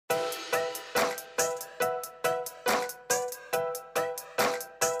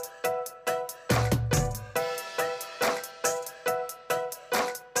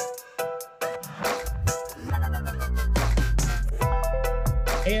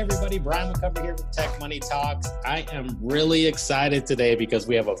everybody, Brian McCover here with Tech Money Talks. I am really excited today because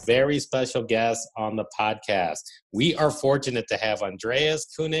we have a very special guest on the podcast. We are fortunate to have Andreas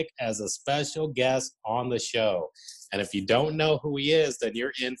Kunik as a special guest on the show. And if you don't know who he is, then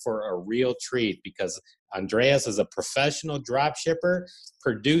you're in for a real treat because Andreas is a professional dropshipper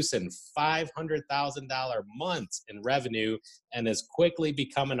producing $500,000 months in revenue and is quickly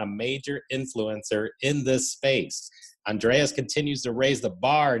becoming a major influencer in this space. Andreas continues to raise the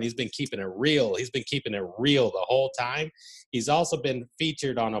bar, and he's been keeping it real. He's been keeping it real the whole time. He's also been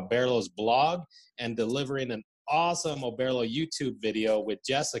featured on Oberlo's blog and delivering an awesome Oberlo YouTube video with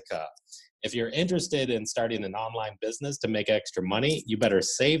Jessica. If you're interested in starting an online business to make extra money, you better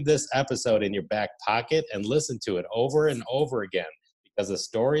save this episode in your back pocket and listen to it over and over again, because the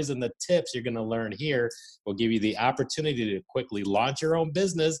stories and the tips you're going to learn here will give you the opportunity to quickly launch your own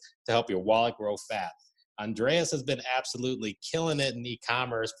business to help your wallet grow fat. Andreas has been absolutely killing it in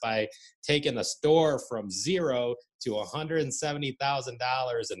e-commerce by taking a store from zero to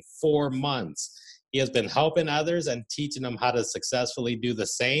 $170,000 in 4 months. He has been helping others and teaching them how to successfully do the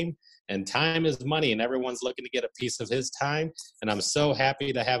same. And time is money, and everyone's looking to get a piece of his time. And I'm so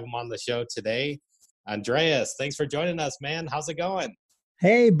happy to have him on the show today. Andreas, thanks for joining us, man. How's it going?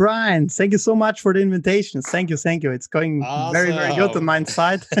 Hey, Brian, thank you so much for the invitation. Thank you. It's going awesome. Very, very good on my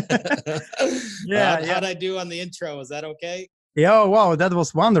side. How'd I do on the intro? Is that okay? Yeah, wow, that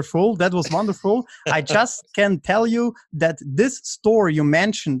was wonderful. I just can tell you that this store you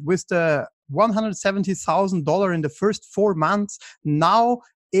mentioned with the $170,000 in the first 4 months now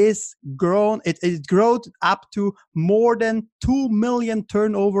is grown. It grew up to more than 2 million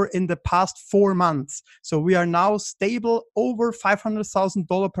turnover in the past 4 months. So we are now stable over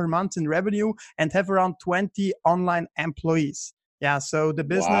 $500,000 per month in revenue and have around 20 online employees. Yeah, so the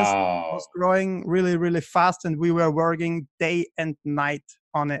business was growing really, really fast, and we were working day and night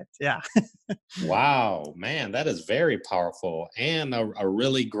on it. Yeah. Wow, man, that is very powerful, and a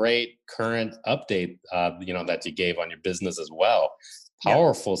really great current update, that you gave on your business as well.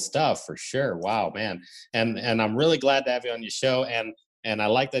 Powerful stuff for sure. Wow, man. And I'm really glad to have you on your show. And I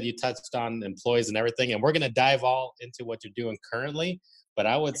like that you touched on employees and everything. And we're going to dive all into what you're doing currently. But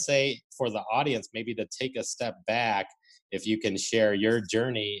I would say for the audience, maybe to take a step back, if you can share your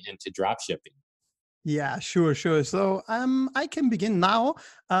journey into dropshipping. Yeah, sure. So I can begin now.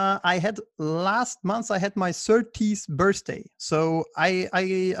 Last month I had my 30th birthday. So I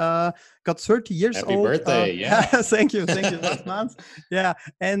got 30 years Happy old. Happy birthday! Yeah. Thank you. Last month. Yeah,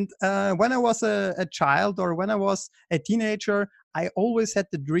 and when I was a child or when I was a teenager, I always had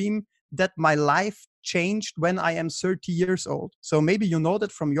the dream that my life changed when I am 30 years old. So maybe you know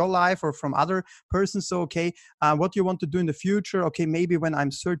that from your life or from other persons. So, okay, what you want to do in the future? Okay, maybe when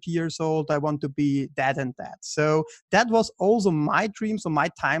I'm 30 years old, I want to be that and that. So that was also my dream. So my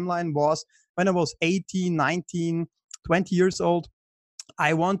timeline was when I was 18, 19, 20 years old.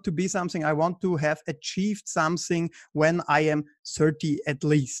 I want to be something. I want to have achieved something when I am 30 at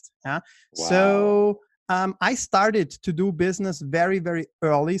least. Yeah. Wow. So I started to do business very, very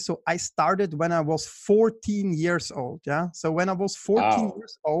early. So I started when I was 14 years old. Yeah. So when I was 14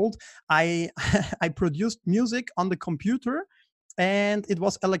 years old, I I produced music on the computer, and it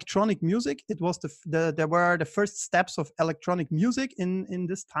was electronic music. It was there were the first steps of electronic music in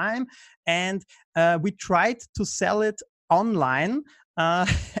this time, and we tried to sell it online.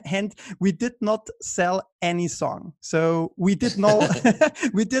 And we did not sell any song. So we did not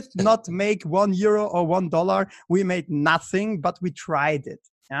make €1 or $1. We made nothing, but we tried it.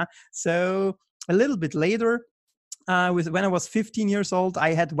 Yeah. So a little bit later, when I was 15 years old,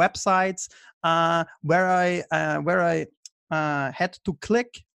 I had websites where I had to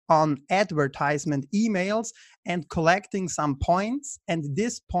click on advertisement emails and collecting some points, and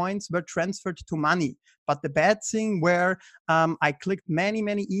these points were transferred to money. But the bad thing were I clicked many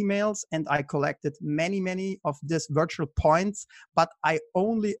emails and I collected many of these virtual points, but I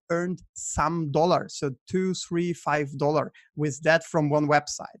only earned some dollars, so $2, $3, $5 with that from one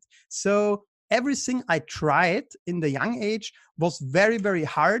website. So everything I tried in the young age was very, very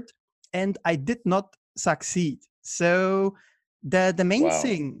hard, and I did not succeed. So the main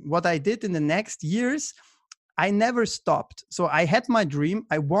thing, what I did in the next years, I never stopped. So I had my dream.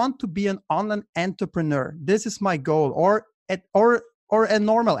 I want to be an online entrepreneur. This is my goal, or a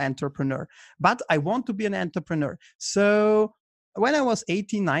normal entrepreneur. But I want to be an entrepreneur. So when I was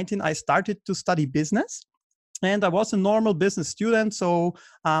 18, 19, I started to study business. And I was a normal business student. So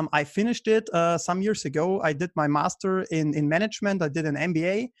I finished it some years ago. I did my master in management. I did an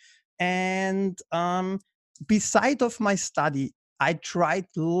MBA. And beside of my study, I tried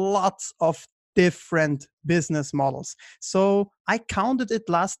lots of different business models. So I counted it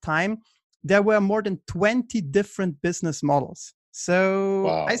last time. There were more than 20 different business models. So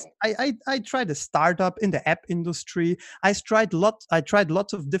Wow. I tried a startup in the app industry. I tried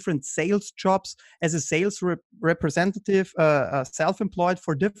lots of different sales jobs as a sales representative, self-employed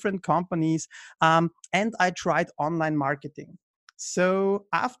for different companies, and I tried online marketing. So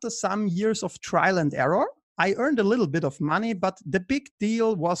after some years of trial and error, I earned a little bit of money, but the big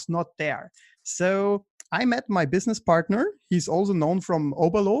deal was not there. So I met my business partner. He's also known from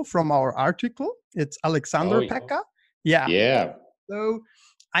Oberlo, from our article. It's Alexander Oh, Pekka. Yeah. yeah. So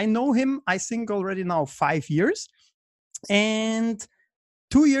I know him, I think, already now 5 years. And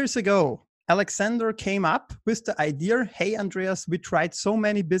 2 years ago, Alexander came up with the idea, hey, Andreas, we tried so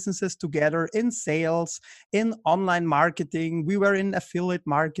many businesses together in sales, in online marketing. We were in affiliate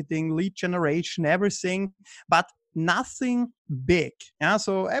marketing, lead generation, everything, but nothing big. Yeah.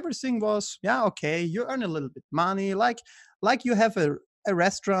 So everything was, yeah, okay, you earn a little bit money, like you have a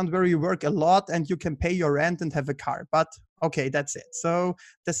restaurant where you work a lot and you can pay your rent and have a car. But okay, that's it. So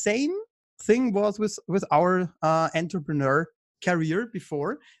the same thing was with our entrepreneur career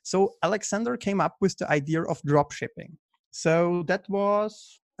before. So Alexander came up with the idea of drop shipping. So that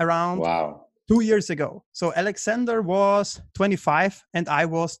was around Wow. 2 years ago. So Alexander was 25 and I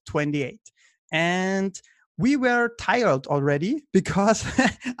was 28. And we were tired already because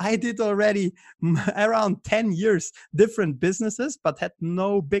I did already around 10 years different businesses, but had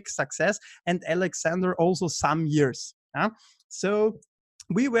no big success. And Alexander also some years. Yeah? So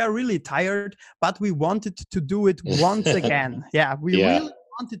we were really tired, but we wanted to do it once again. Yeah, we really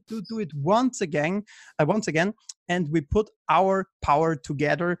wanted to do it once again, and we put our power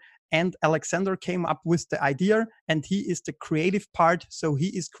together. And Alexander came up with the idea, and he is the creative part. So he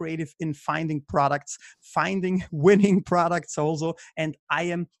is creative in finding products, finding winning products also. And I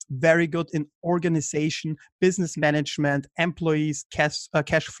am very good in organization, business management, employees,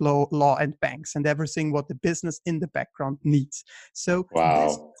 cash flow, law, and banks, and everything what the business in the background needs. So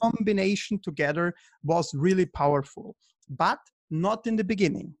this combination together was really powerful. But not in the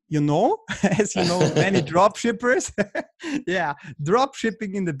beginning, as you know, many drop shippers. Yeah, drop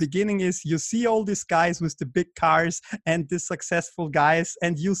shipping in the beginning is you see all these guys with the big cars and the successful guys,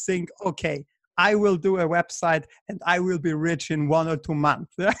 and you think, okay, I will do a website and I will be rich in 1 or 2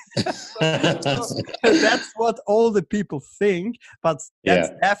 months. So that's what all the people think, but that's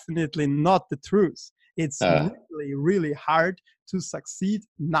definitely not the truth. It's really, really hard to succeed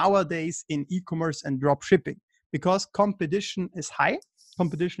nowadays in e-commerce and drop shipping, because competition is high.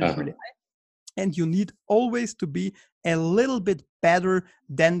 Competition is really high. And you need always to be a little bit better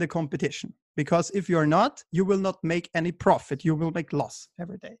than the competition. Because if you're not, you will not make any profit. You will make loss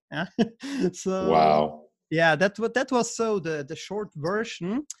every day. Yeah? So, yeah, that was so the short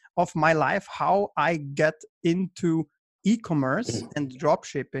version of my life, how I get into e-commerce and drop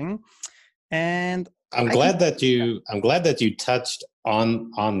shipping. And I'm glad that you touched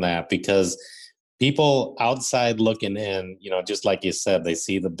on that, because people outside looking in, just like you said, they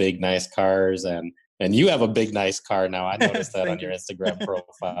see the big nice cars, and you have a big nice car now. I noticed that on your Instagram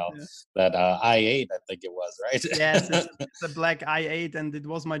profile. That i8, I think it was, right? Yes, it's a black i8, and it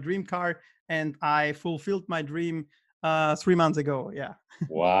was my dream car, and I fulfilled my dream 3 months ago. Yeah.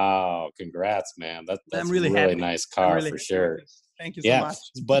 Wow, congrats, man. That's I'm really a really nice car, really for sure. Thank you so much.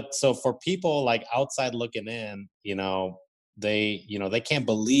 But so for people like outside looking in, they can't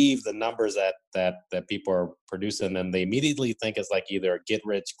believe the numbers that people are producing, and they immediately think it's like either a get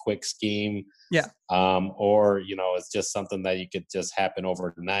rich quick scheme, or it's just something that you could just happen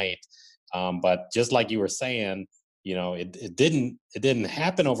overnight. But just like you were saying, it didn't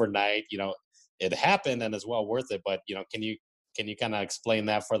happen overnight. It happened, and it's well worth it. But can you kind of explain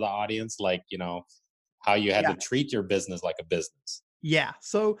that for the audience, like how you had to treat your business like a business? Yeah.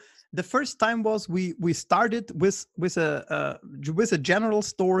 So the first time was we started with a general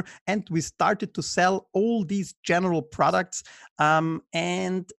store, and we started to sell all these general products,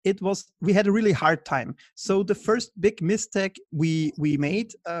 and we had a really hard time. So the first big mistake we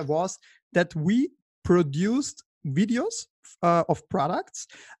made was that we produced videos of products.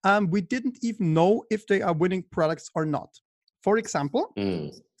 We didn't even know if they are winning products or not. For example,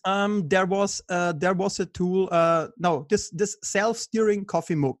 there was a tool. This self-steering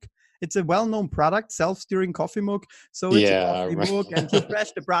coffee mug. It's a well-known product, self-steering coffee mug. So it's a coffee mug, and you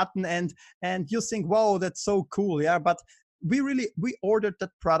press the button, and you think, "Wow, that's so cool!" Yeah, but we ordered that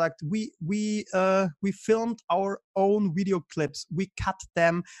product. We filmed our own video clips. We cut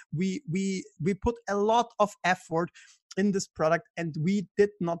them. We put a lot of effort in this product, and we did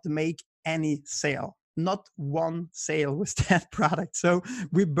not make any sale. not one sale with that product. So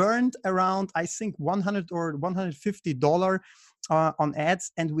we burned around, I think, $100 or $150 on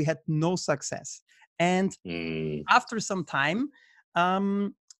ads, and we had no success. And after some time,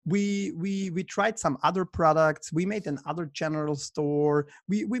 we tried some other products. We made another general store.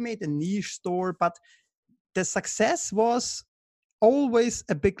 We made a niche store, but the success was always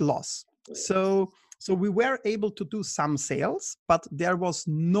a big loss. So we were able to do some sales, but there was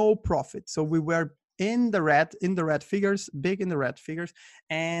no profit. So we were in the red figures, big in the red figures,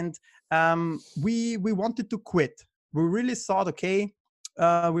 and we wanted to quit. We really thought, okay,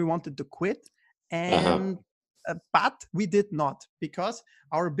 we wanted to quit, and but we did not, because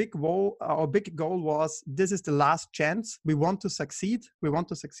our big goal was, this is the last chance. We want to succeed. We want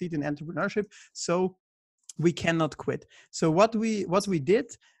to succeed in entrepreneurship. So we cannot quit. So what we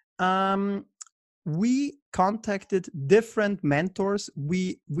did, we contacted different mentors.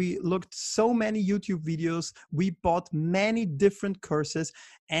 We looked so many YouTube videos. We bought many different courses,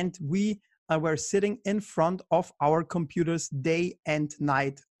 and we were sitting in front of our computers day and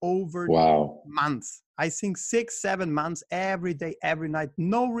night over months. I think 6-7 months, every day, every night.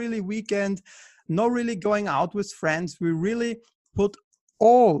 No really weekend, no really going out with friends. We really put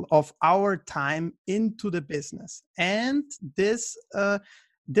all of our time into the business, and this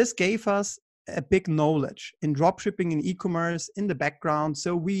gave us a big knowledge in dropshipping, in e-commerce, in the background.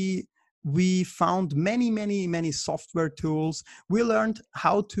 So we found many software tools. We learned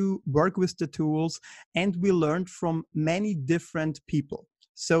how to work with the tools, and we learned from many different people.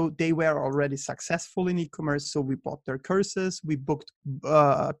 So they were already successful in e-commerce. So we bought their courses. We booked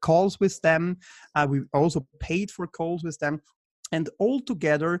calls with them. We also paid for calls with them. And all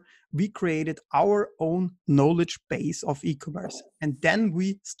together, we created our own knowledge base of e-commerce. And then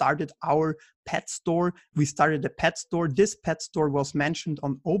we started our pet store. We started a pet store. This pet store was mentioned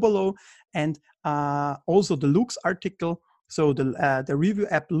on Oberlo, and also the Lux article. So the review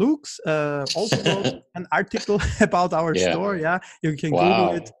app Lux also wrote an article about our store. Yeah, you can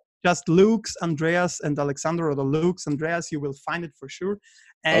Google it. Just Lux, Andreas, and Alexander, or the Lux, Andreas. You will find it for sure.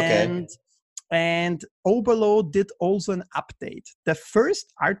 And Oberlo did also an update. The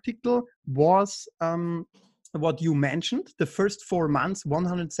first article was what you mentioned, the first 4 months,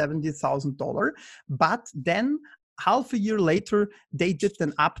 $170,000. But then half a year later, they did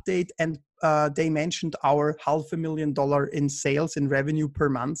an update, and they mentioned our $500,000 in sales, in revenue per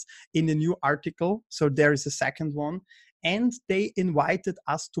month in a new article. So there is a second one. And they invited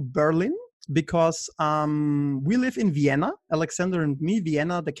us to Berlin, because we live in Vienna, Alexander and me.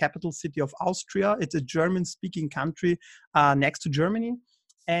 Vienna, the capital city of Austria. It's a German-speaking country next to Germany.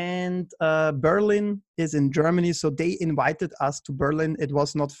 And Berlin is in Germany, so they invited us to Berlin. It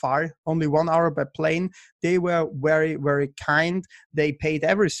was not far, only 1 hour by plane. They were very, very kind. They paid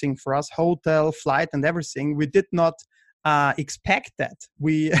everything for us, hotel, flight, and everything. We did not expect that.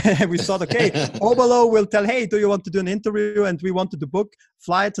 We thought, okay, Oberlo will tell, hey, do you want to do an interview? And we wanted to book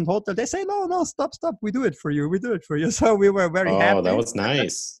flights and hotel. They say, no, stop. We do it for you. So we were very happy. Oh, that was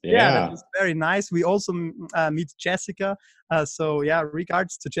nice. Yeah, that was very nice. We also meet Jessica. So yeah,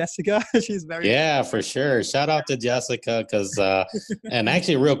 regards to Jessica. She's very for sure. Shout out to Jessica, because and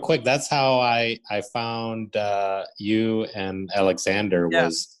actually, real quick, that's how I found you and Alexander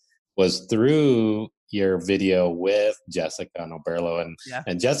was through your video with Jessica on Oberlo,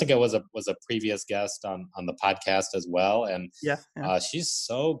 and Jessica was a previous guest on the podcast as well, and she's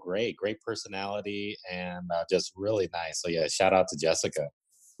so great personality, and just really nice. So yeah, shout out to Jessica.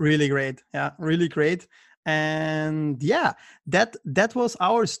 Really great. And that was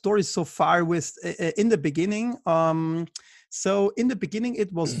our story so far with in the beginning. So in the beginning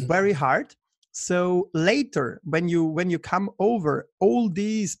it was very hard. So later, when you come over all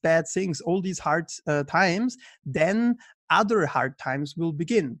these bad things, all these hard times, then other hard times will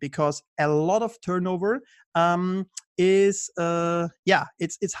begin, because a lot of turnover is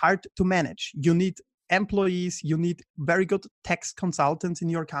it's hard to manage. You need employees, you need very good tax consultants in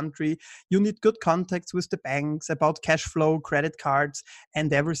your country, you need good contacts with the banks about cash flow, credit cards,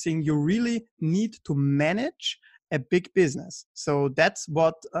 and everything. You really need to manage a big business. So that's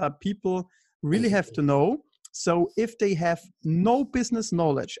what people really have to know. So if they have no business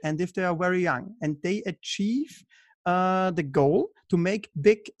knowledge, and if they are very young and they achieve the goal to make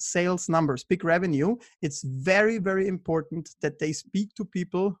big sales numbers, big revenue, it's very, very important that they speak to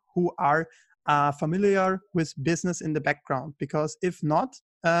people who are familiar with business in the background, because if not,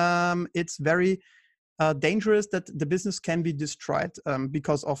 it's very dangerous that the business can be destroyed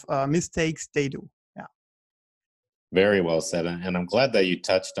because of mistakes they do. Very well said, and I'm glad that you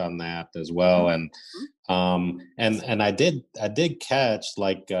touched on that as well. And And I did catch,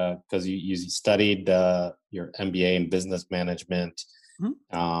 like, because you studied your MBA in business management,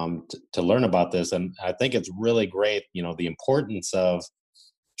 Mhm. to learn about this, and I think it's really great. The importance of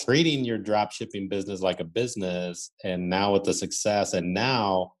treating your drop shipping business like a business, and now with the success, and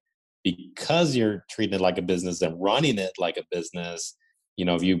now because you're treating it like a business and running it like a business,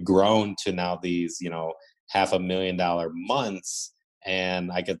 you've grown to now these, $500,000 months,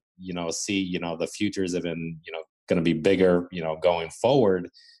 and I could, see, the futures have been, going to be bigger, going forward.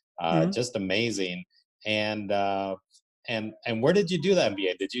 Mhm. Just amazing. And where did you do that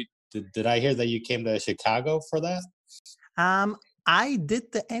MBA? Did I hear that you came to Chicago for that? Um, I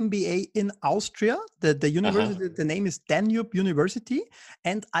did the MBA in Austria. The Uh-huh. university, the name is Danube University,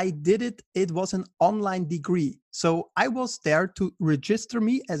 and I did it. It was an online degree. So I was there to register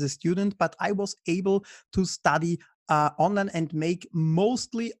me as a student, but I was able to study online and make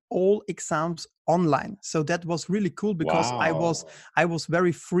mostly all exams online. So that was really cool because Wow. I was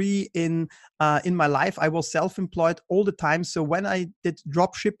very free in my life. I was self-employed all the time. So when I did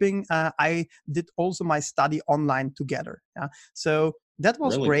drop shipping, I did also my study online together. Yeah. So that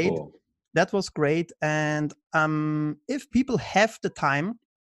was Really great. cool. That was great. And if people have the time,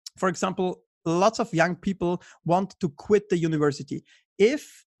 for example, lots of young people want to quit the university.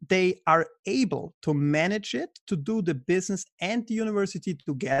 If they are able to manage it, to do the business and the university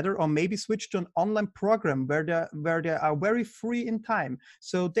together, or maybe switch to an online program where they are very free in time,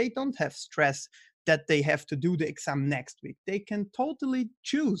 so they don't have stress that they have to do the exam next week. They can totally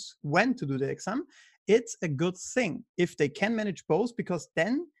choose when to do the exam. It's a good thing if they can manage both, because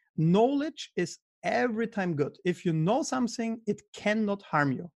then knowledge is every time good. If you know something, it cannot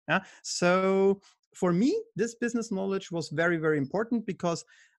harm you. Yeah? So for me, this business knowledge was very, very important, because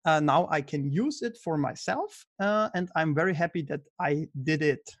now I can use it for myself, and I'm very happy that I did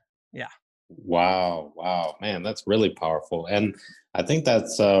it. Yeah. Wow, wow, man, that's really powerful. And I think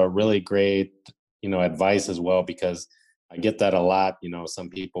that's really great, advice as well, because I get that a lot. Some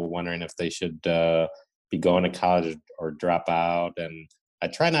people wondering if they should be going to college or drop out. And I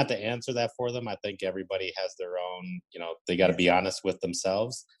try not to answer that for them. I think everybody has their own, they got to be Yes. honest with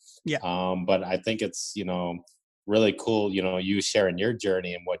themselves. Yeah. But I think it's, really cool, you sharing your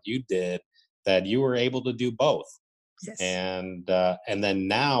journey and what you did, that you were able to do both. Yes. And then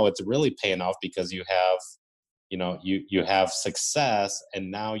now it's really paying off, because you have, you have success, and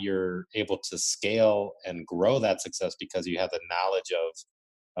now you're able to scale and grow that success because you have the knowledge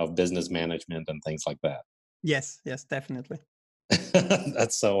of business management and things like that. Yes. Yes. Definitely.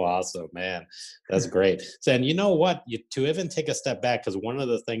 That's so awesome, man. That's great. So, and you know what, to even take a step back, because one of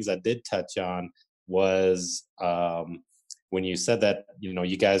the things I did touch on was, when you said that, you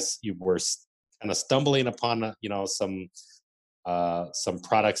were kind of stumbling upon, some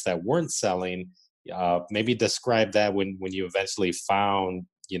products that weren't selling. Maybe describe that, when you eventually found,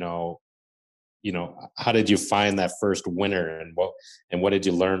 how did you find that first winner, and what did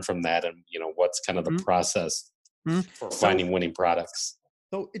you learn from that, and what's kind of the Mhm. process Mhm. for So finding winning products?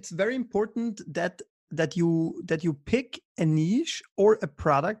 So it's very important that you pick a niche or a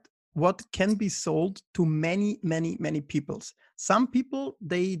product what can be sold to many many peoples. Some people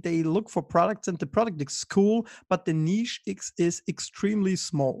they look for products and the product is cool, but the niche is extremely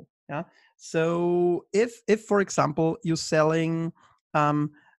small. Yeah. So if for example you're selling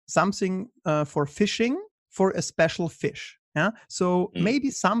um, something for fishing for a special fish. Yeah. So Mm,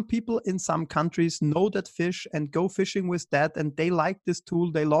 maybe some people in some countries know that fish and go fishing with that, and they like this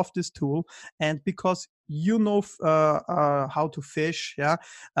tool, they love this tool, and because you know how to fish, yeah,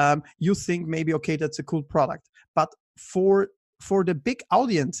 you think maybe okay that's a cool product, but for the big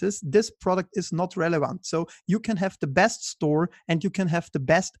audiences, this product is not relevant. So you can have the best store and you can have the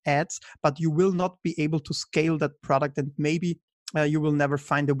best ads, but you will not be able to scale that product, and maybe you will never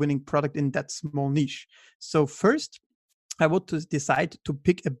find a winning product in that small niche. So first I would to decide to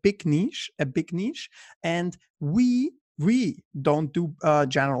pick a big niche, and we don't do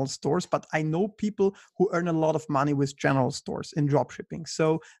general stores, but I know people who earn a lot of money with general stores in dropshipping.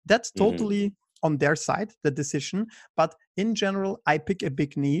 So that's mhm. totally on their side, the decision. But in general, I pick a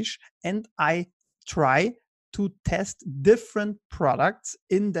big niche and I try to test different products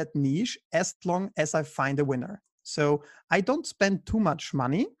in that niche as long as I find a winner. So I don't spend too much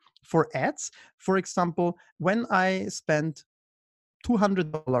money for ads. For example, when I spend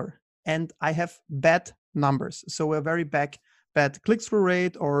 $200 and I have bad numbers, so a very bad click-through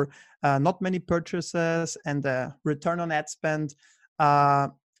rate, or not many purchases, and the return on ad spend uh,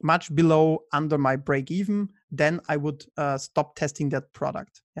 much below under my break even, then I would stop testing that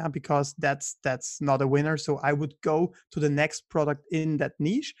product. Yeah, because that's not a winner. So I would go to the next product in that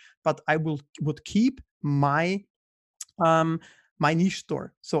niche, but I would keep um, my niche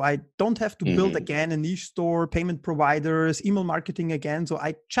store. So I don't have to build again a niche store, payment providers, email marketing again. So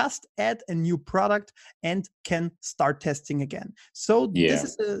I just add a new product and can start testing again. So this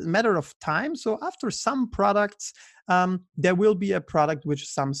is a matter of time. So after some products, there will be a product with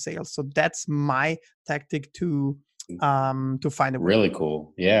some sales. So that's my tactic to find a winner. Really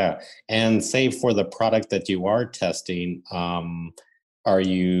cool. Yeah. And say for the product that you are testing, are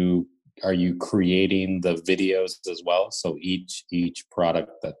you creating the videos as well? So each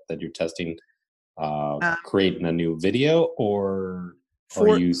product that you're testing, creating a new video, or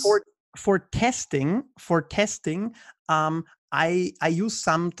for testing, I use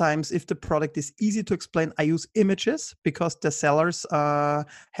sometimes, if the product is easy to explain, I use images because the sellers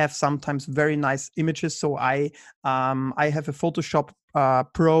have sometimes very nice images. So I have a Photoshop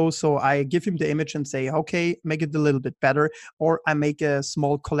Pro, so I give him the image and say, okay, make it a little bit better, or I make a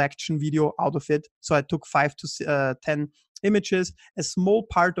small collection video out of it. So I took 5 to 10 images, a small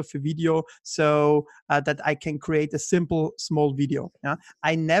part of a video, so that I can create a simple small video. Yeah,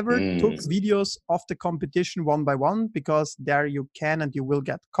 I never took videos of the competition one by one, because there you can and you will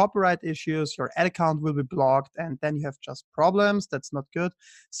get copyright issues, your ad account will be blocked, and then you have just problems. That's not good.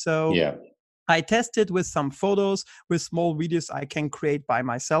 So I tested with some photos, with small videos I can create by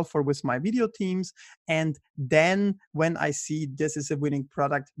myself or with my video teams. And then when I see this is a winning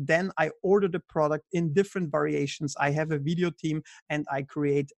product, then I order the product in different variations. I have a video team and I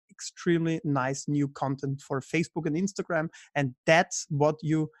create extremely nice new content for Facebook and Instagram. And that's what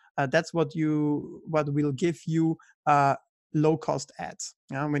will give you low cost ads.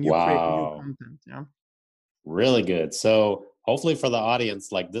 Yeah, when you create new content. Yeah. Really good. So hopefully for the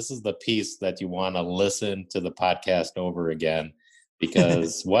audience, like, this is the piece that you want to listen to the podcast over again,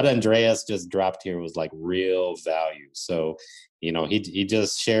 because what Andreas just dropped here was like real value. So, he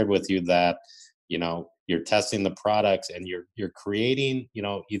just shared with you that, you're testing the products and you're creating,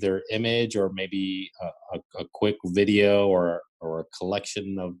 either image or maybe a quick video or a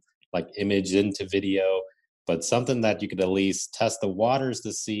collection of like image into video, but something that you could at least test the waters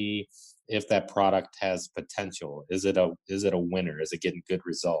to see if that product has potential. Is it a winner? Is it getting good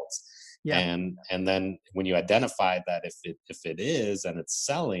results? Yeah. And then when you identify that, if it is and it's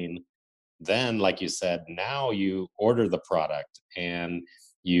selling, then, like you said, now you order the product and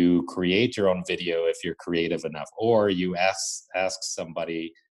you create your own video if you're creative enough, or you ask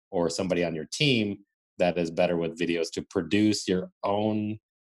somebody or somebody on your team that is better with videos to produce your own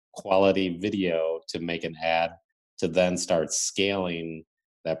quality video to make an ad, to then start scaling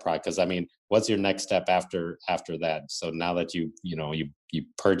that product. Because I mean, what's your next step after that? So now that you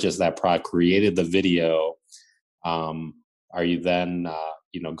purchased that product, created the video, are you then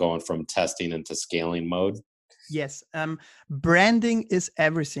going from testing into scaling mode? Yes. Branding is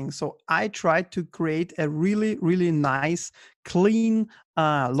everything. So I tried to create a really, really nice, clean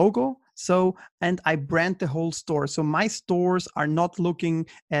logo. So, and I brand the whole store. So my stores are not looking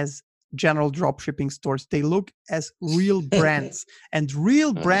as general drop shipping stores. They look as real brands, and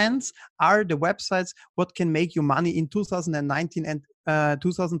real brands are the websites what can make you money in 2019 and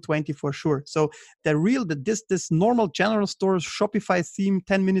 2020 for sure. So this normal general store Shopify theme,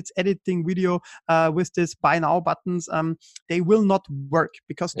 10 minutes editing video with this buy now buttons, they will not work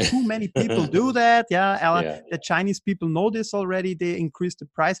because too many people do that. The Chinese people know this already. They increase the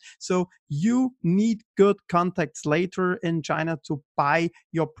price. So you need good contacts later in China to buy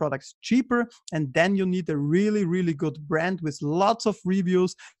your products cheaper. And then you need a really, really good brand with lots of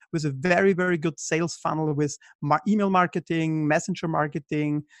reviews, with a very, very good sales funnel, with email marketing, messenger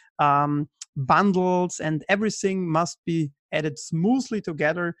marketing, bundles, and everything must be added smoothly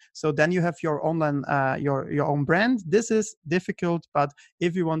together. So then you have your online, your own brand. This is difficult, but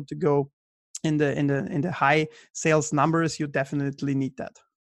if you want to go in the high sales numbers, you definitely need that.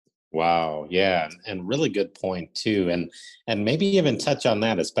 Wow. Yeah. And really good point too. And maybe even touch on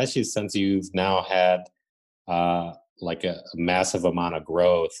that, especially since you've now had like a massive amount of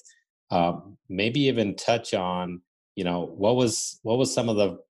growth. Maybe even touch on, what was some of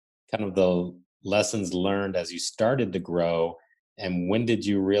the kind of the lessons learned as you started to grow, and when did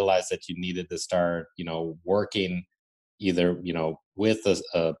you realize that you needed to start, working either, with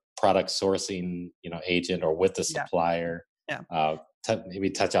a product sourcing, agent, or with the supplier? Maybe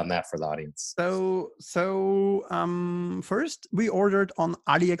touch on that for the audience. So first we ordered on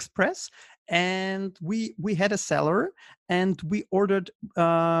AliExpress, and we had a seller, and we ordered,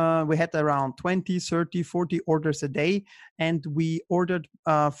 we had around 20, 30, 40 orders a day, and we ordered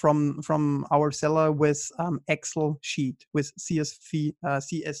from our seller with Excel sheet, with CSV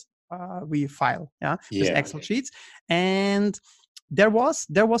file, yeah, with Yeah. Excel sheets. And there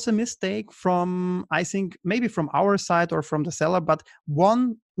was a mistake from, I think, maybe from our side or from the seller, but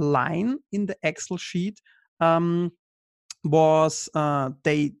one line in the Excel sheet was,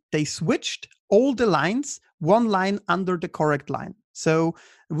 they switched all the lines, one line under the correct line. So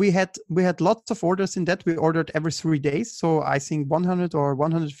we had lots of orders in that. We ordered every 3 days, so I think 100 or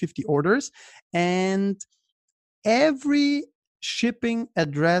 150 orders, and every shipping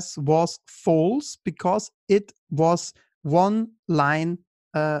address was false because it was one line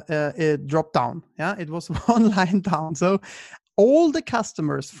it dropped down. Yeah, it was one line down. So all the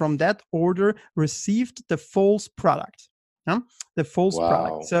customers from that order received the false product. Yeah? The false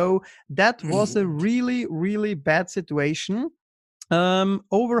product. Wow. So that was a really, really bad situation.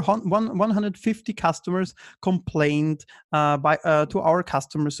 Over 150 customers complained to our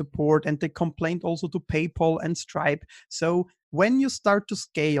customer support, and they complained also to PayPal and Stripe. So when you start to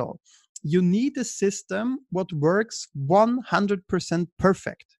scale, you need a system what works 100%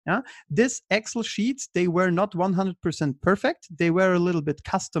 perfect. Yeah, these Excel sheets, they were not 100% perfect. They were a little bit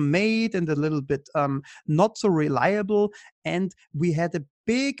custom made and a little bit not so reliable, and we had a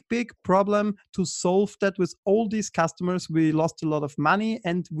big problem to solve that with all these customers. We lost a lot of money,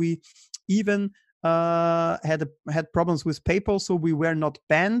 and we even had problems with PayPal. So we were not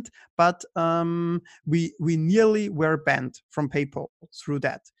banned, but we nearly were banned from PayPal through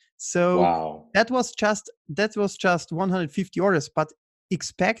that. So Wow. that was just 150 orders, but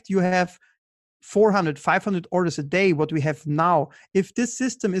expect you have 400, 500 orders a day, what we have now. If this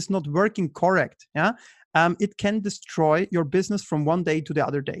system is not working correct, yeah, it can destroy your business from one day to the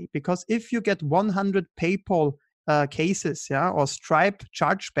other day. Because if you get 100 PayPal cases, yeah, or Stripe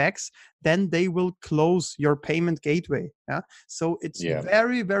chargebacks, then they will close your payment gateway. Yeah, so it's Yeah.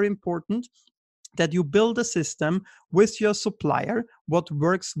 very, very important that you build a system with your supplier what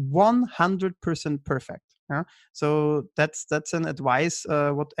works 100% perfect. Yeah? So that's an advice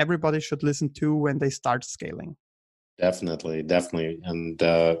what everybody should listen to when they start scaling. Definitely. And,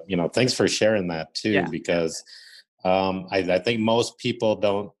 thanks for sharing that too, Yeah. because I think most people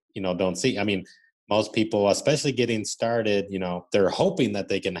don't see, I mean, most people, especially getting started, they're hoping that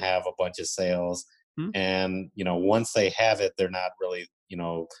they can have a bunch of sales. Hmm? And, once they have it, they're not really,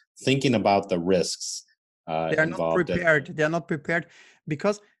 thinking about the risks They are not involved. prepared. They are not prepared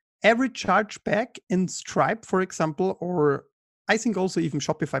because every chargeback in Stripe, for example, or I think also even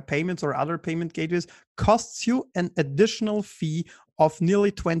Shopify payments or other payment gateways, costs you an additional fee of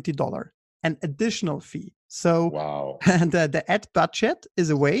nearly $20. An additional fee. So Wow. the ad budget is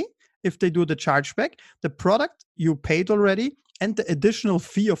away if they do the chargeback. The product you paid already, and the additional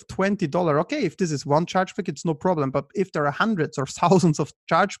fee of $20. Okay, if this is one chargeback, it's no problem. But if there are hundreds or thousands of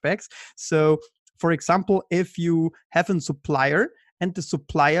chargebacks, so for example, if you have a supplier and the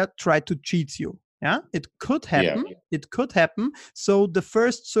supplier tried to cheat you, yeah, it could happen. Yeah. It could happen. So the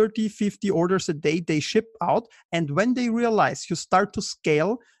first 30, 50 orders a day, they ship out. And when they realize you start to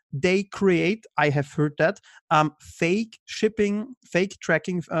scale, they create, I have heard that, fake shipping, fake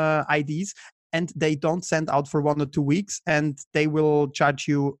tracking IDs, and they don't send out for 1 or 2 weeks, and they will charge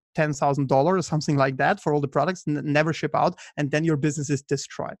you $10,000 or something like that for all the products and never ship out. And then your business is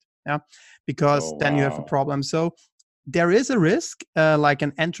destroyed. Yeah, because then you have a problem. So there is a risk, like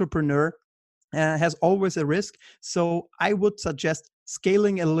an entrepreneur has always a risk. So I would suggest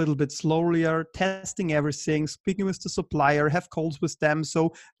scaling a little bit slower, testing everything, speaking with the supplier, have calls with them.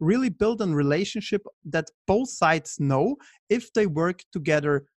 So really build a relationship that both sides know if they work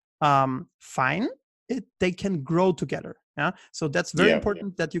together fine, they can grow together. Yeah, so that's very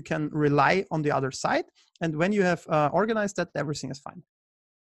important that you can rely on the other side. And when you have organized that, everything is fine.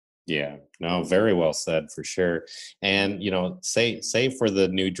 Yeah, no, very well said for sure. And say for the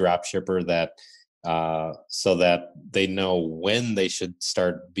new drop shipper that so that they know when they should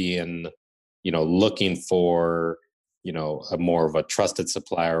start being, looking for, a more of a trusted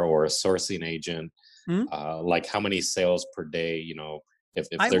supplier or a sourcing agent, Hmm? like how many sales per day, if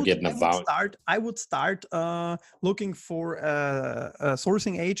they're getting a voucher. I would start looking for a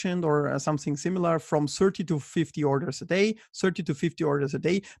sourcing agent or something similar from 30 to 50 orders a day, 30 to 50 orders a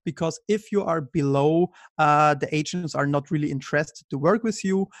day, because if you are below, the agents are not really interested to work with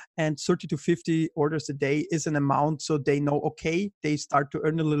you, and 30 to 50 orders a day is an amount, so they know, okay, they start to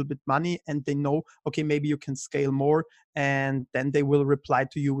earn a little bit money, and they know, okay, maybe you can scale more, and then they will reply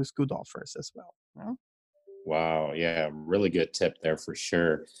to you with good offers as well. Yeah? Wow. Yeah. Really good tip there for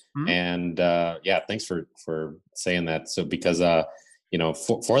sure. Mhm. And yeah, thanks for saying that. So because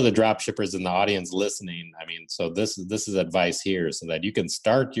for the drop shippers in the audience listening, I mean, so this is advice here so that you can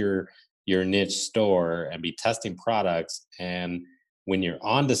start your niche store and be testing products. And when you're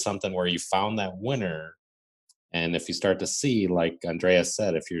onto something where you found that winner, and if you start to see, like Andreas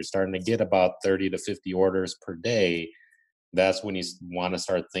said, if you're starting to get about 30 to 50 orders per day, that's when you want to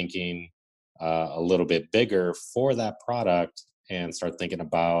start thinking a little bit bigger for that product and start thinking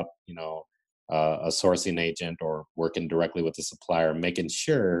about a sourcing agent or working directly with the supplier, making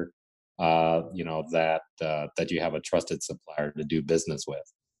sure that you have a trusted supplier to do business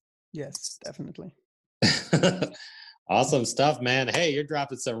with. Yes, definitely. Awesome stuff, man. Hey, you're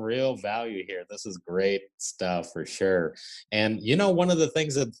dropping some real value here. This is great stuff for sure. And one of the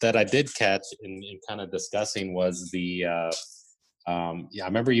things that I did catch in kind of discussing was the yeah, I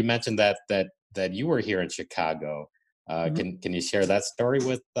remember you mentioned that you were here in Chicago. Mhm. Can you share that story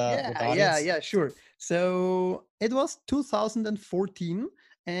with the audience? Yeah, sure. So it was 2014,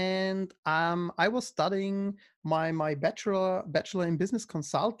 and I was studying my bachelor in business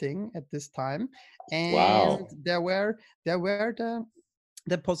consulting at this time, and Wow. there were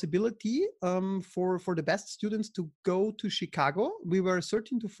the possibility for the best students to go to Chicago. We were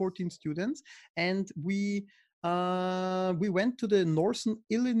 13 to 14 students, and we went to the Northern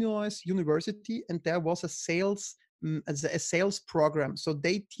Illinois University, and there was a as a sales program. So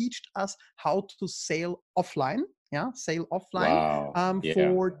they teached us how to sell offline, sell offline Wow. Yeah.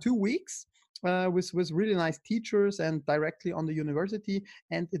 for 2 weeks. With really nice teachers and directly on the university,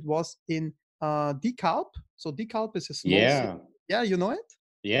 and it was in DeKalb. So DeKalb is a small city. Yeah. Yeah, you know it.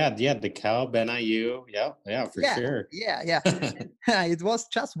 Yeah. Yeah. DeKalb, NIU. Yeah. Yeah. For Yeah, sure. yeah. It was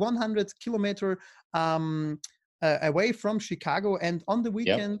just 100 kilometer um, away from Chicago, and on the Yep.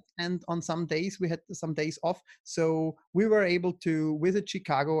 weekend and on some days we had some days off, so we were able to visit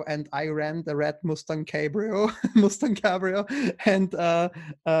Chicago, and I ran the red Mustang Cabrio, Mustang Cabrio, and yeah,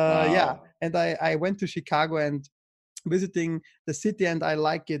 Wow. and I went to Chicago and visiting the city, and I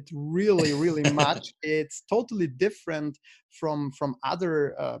like it really really much. It's totally different from other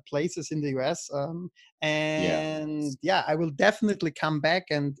places in the US, Yeah. and yeah, I will definitely come back,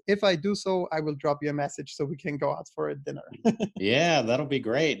 and if I do so, I will drop you a message so we can go out for a dinner. Yeah, that'll be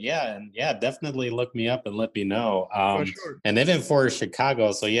great. Yeah, and yeah, definitely look me up and let me know. For sure. And even for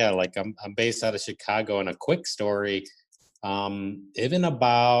Chicago, so yeah, like I'm based out of Chicago, and a quick story. Even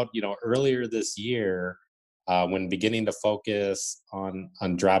about earlier this year, when beginning to focus on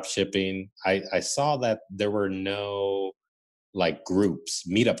drop shipping, I saw that there were no like groups,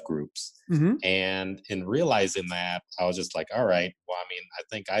 meetup groups. Hmm. And in realizing that, I was just like, all right, well, I mean, I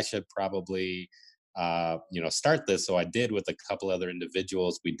think I should probably start this. So I did with a couple other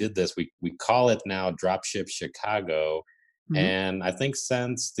individuals. We did this. We call it now Dropship Chicago. Hmm. And I think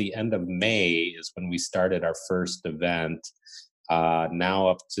since the end of May is when we started our first event. Now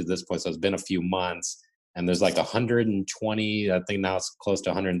up to this point, so it's been a few months, and there's like 120. I think now it's close to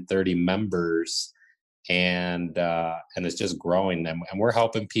 130 members, and it's just growing, and we're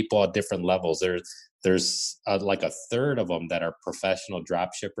helping people at different levels. There's like a third of them that are professional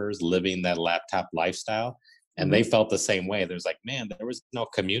drop shippers living that laptop lifestyle, and Hmm. they felt the same way. There's like, man, there was no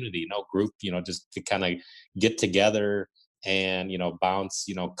community, no group, just to kind of get together and bounce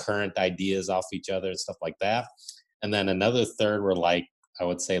current ideas off each other and stuff like that. And then another third were like, I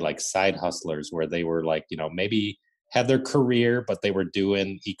would say, like side hustlers, where they were like, maybe had their career, but they were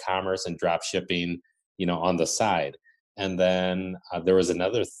doing e-commerce and drop shipping on the side. And then there was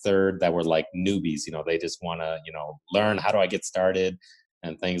another third that were like newbies. They just want to learn, how do I get started,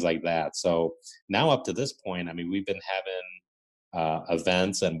 and things like that. So now up to this point, I mean, we've been having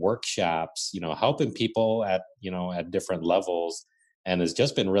events and workshops, helping people at different levels, and it's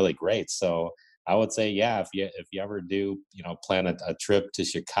just been really great. So I would say, yeah, if you ever do plan a trip to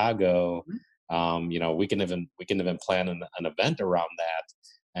Chicago, we can even plan an event around that,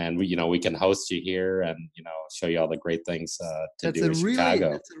 and we can host you here and show you all the great things to That's do a in really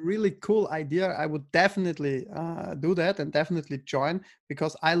Chicago. that's a really cool idea. I would definitely do that and definitely join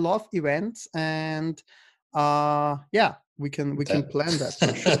because I love events, and yeah, we can plan that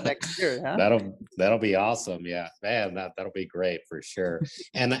for sure That next year. Yeah. that'll be awesome. Yeah, man, that'll be great for sure.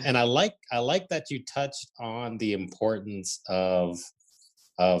 And I like that you touched on the importance of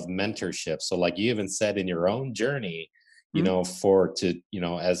mentorship. So like you even said in your own journey, Mhm. for to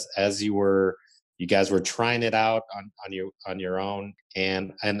as you guys were trying it out on your own,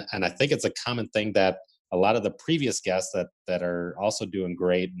 and I think it's a common thing that a lot of the previous guests that are also doing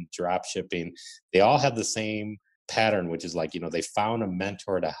great in drop shipping, they all have the same pattern, which is like, they found a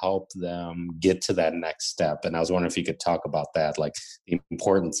mentor to help them get to that next step. And I was wondering if you could talk about that, like the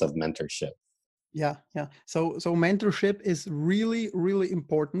importance of mentorship. Yeah. So mentorship is really, really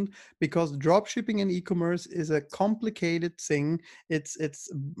important because drop shipping and e-commerce is a complicated thing. It's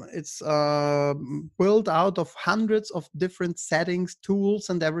built out of hundreds of different settings, tools,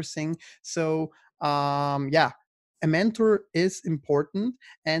 and everything. So a mentor is important.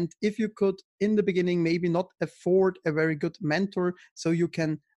 And if you could in the beginning maybe not afford a very good mentor, so you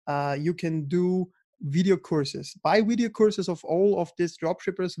can do video courses. Buy video courses of all of these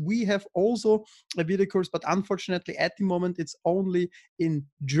dropshippers. We have also a video course, but unfortunately at the moment it's only in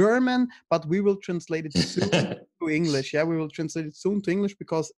German, but we will translate it soon to English. Yeah, we will translate it soon to English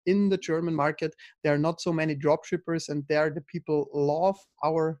because in the German market there are not so many dropshippers and there the people love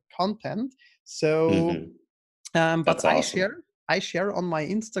our content. So but awesome. I share on my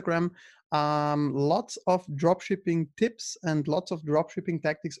Instagram lots of dropshipping tips and lots of dropshipping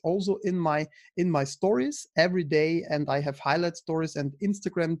tactics also in my stories every day, and I have highlight stories and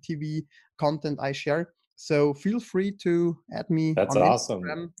Instagram TV content I share. So feel free to add me. That's on awesome.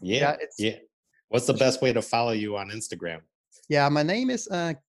 Instagram. Yeah. What's the best way to follow you on Instagram? Yeah, my name is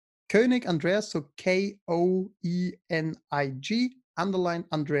Koenig Andreas, so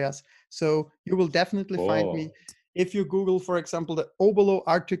KOENIG_Andreas. So you will definitely find me. If you Google, for example, the Oberlo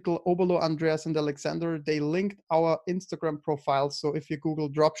article, Oberlo, Andreas, and Alexander, they linked our Instagram profiles. So if you Google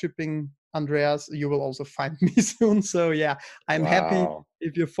dropshipping Andreas, you will also find me soon. So yeah, I'm happy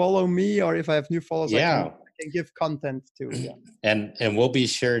if you follow me or if I have new followers, I can give content too. Yeah. And we'll be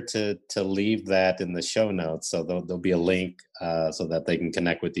sure to leave that in the show notes. So there'll be a link so that they can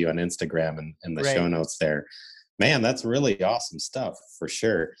connect with you on Instagram and in the show notes there. Man, that's really awesome stuff for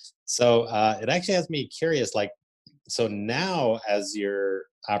sure. So it actually has me curious, like, so now as you're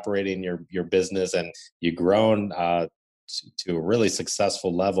operating your business and you've grown to a really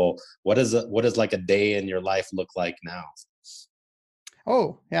successful level, what is like a day in your life look like now?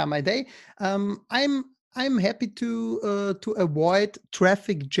 Oh yeah, my day. I'm happy to avoid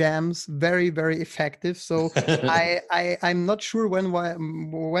traffic jams. Very, very effective. So I'm not sure when my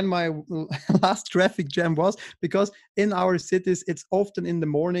last traffic jam was, because in our cities it's often in the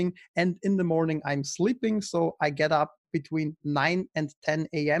morning, and in the morning I'm sleeping. So I get up between 9 and 10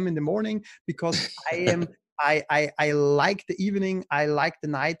 a.m. in the morning because I like the evening. I like the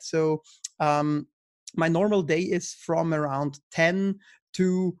night. So my normal day is from around 10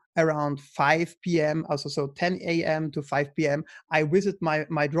 to around 5 p.m. Also, so 10 a.m. to 5 p.m. I visit my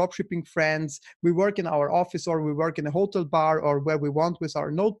dropshipping friends. We work in our office or we work in a hotel bar or where we want with our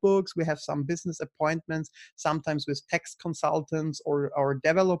notebooks. We have some business appointments, sometimes with text consultants or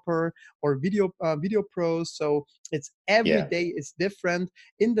developer or video pros. So it's every day is different.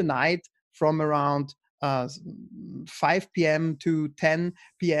 In the night from around 5 p.m. to 10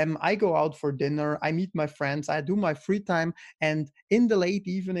 p.m. I go out for dinner. I meet my friends. I do my free time. And in the late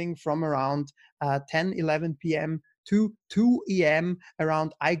evening from around 10, 11 p.m. to 2 a.m.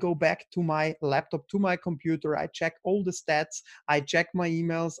 around, I go back to my laptop, to my computer. I check all the stats. I check my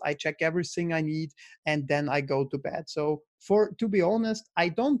emails. I check everything I need. And then I go to bed. So to be honest, I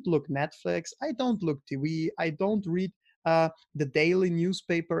don't look Netflix. I don't look TV. I don't read the daily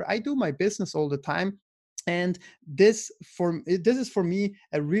newspaper. I do my business all the time. And this is for me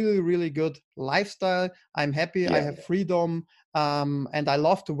a really, really good lifestyle. I'm happy. I have freedom, and I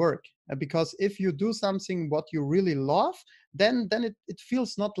love to work, because if you do something what you really love, then it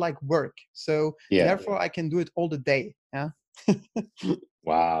feels not like work. So therefore I can do it all the day. Yeah.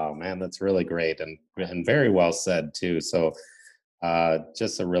 Wow, man, that's really great and very well said too. So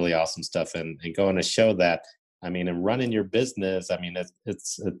just a really awesome stuff, and going to show that, I mean, and running your business, I mean,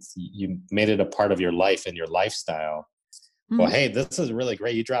 it's you made it a part of your life and your lifestyle. Well, hey, this is really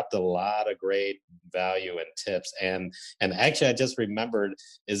great. You dropped a lot of great value and tips. And actually, I just remembered,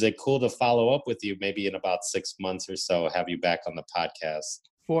 is it cool to follow up with you maybe in about 6 months or so, have you back on the podcast?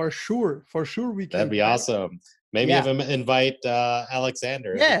 For sure we can. That'd be awesome. Maybe even invite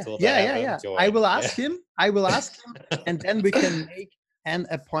Alexander. Yeah, cool I will ask him. And then we can make an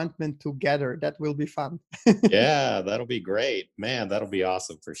appointment together. That will be fun. Yeah, that'll be great, man. That'll be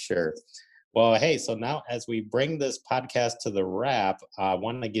awesome for sure. Well, hey, so now as we bring this podcast to the wrap, I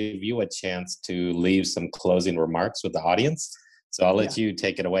want to give you a chance to leave some closing remarks with the audience. So I'll let you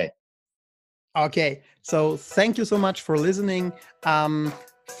take it away. Okay, so thank you so much for listening.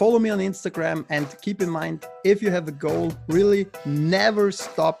 Follow me on Instagram, and keep in mind, if you have a goal, really never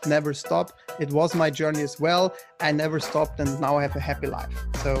stop. It was my journey as well. I never stopped, and now I have a happy life.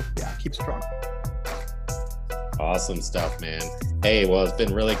 So keep strong. Awesome stuff, man. Hey, well, it's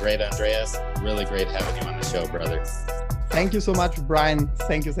been really great, Andreas. Really great having you on the show, brother. Thank you so much, Brian.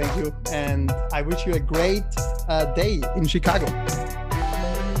 Thank you. And I wish you a great day in Chicago.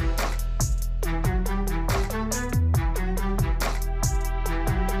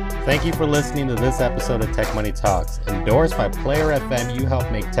 Thank you for listening to this episode of Tech Money Talks. Endorsed by Player FM, you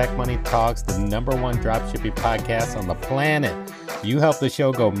help make Tech Money Talks the #1 dropshipping podcast on the planet. You help the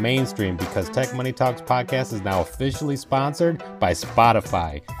show go mainstream because Tech Money Talks podcast is now officially sponsored by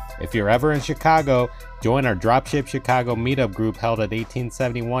Spotify. If you're ever in Chicago, join our Dropship Chicago meetup group held at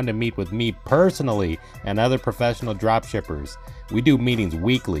 1871 to meet with me personally and other professional dropshippers. We do meetings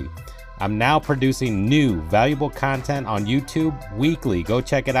weekly. I'm now producing new, valuable content on YouTube weekly. Go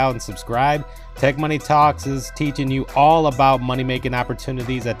check it out and subscribe. Tech Money Talks is teaching you all about money-making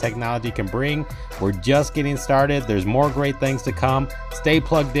opportunities that technology can bring. We're just getting started. There's more great things to come. Stay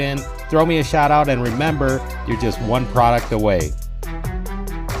plugged in. Throw me a shout out, and remember, you're just one product away.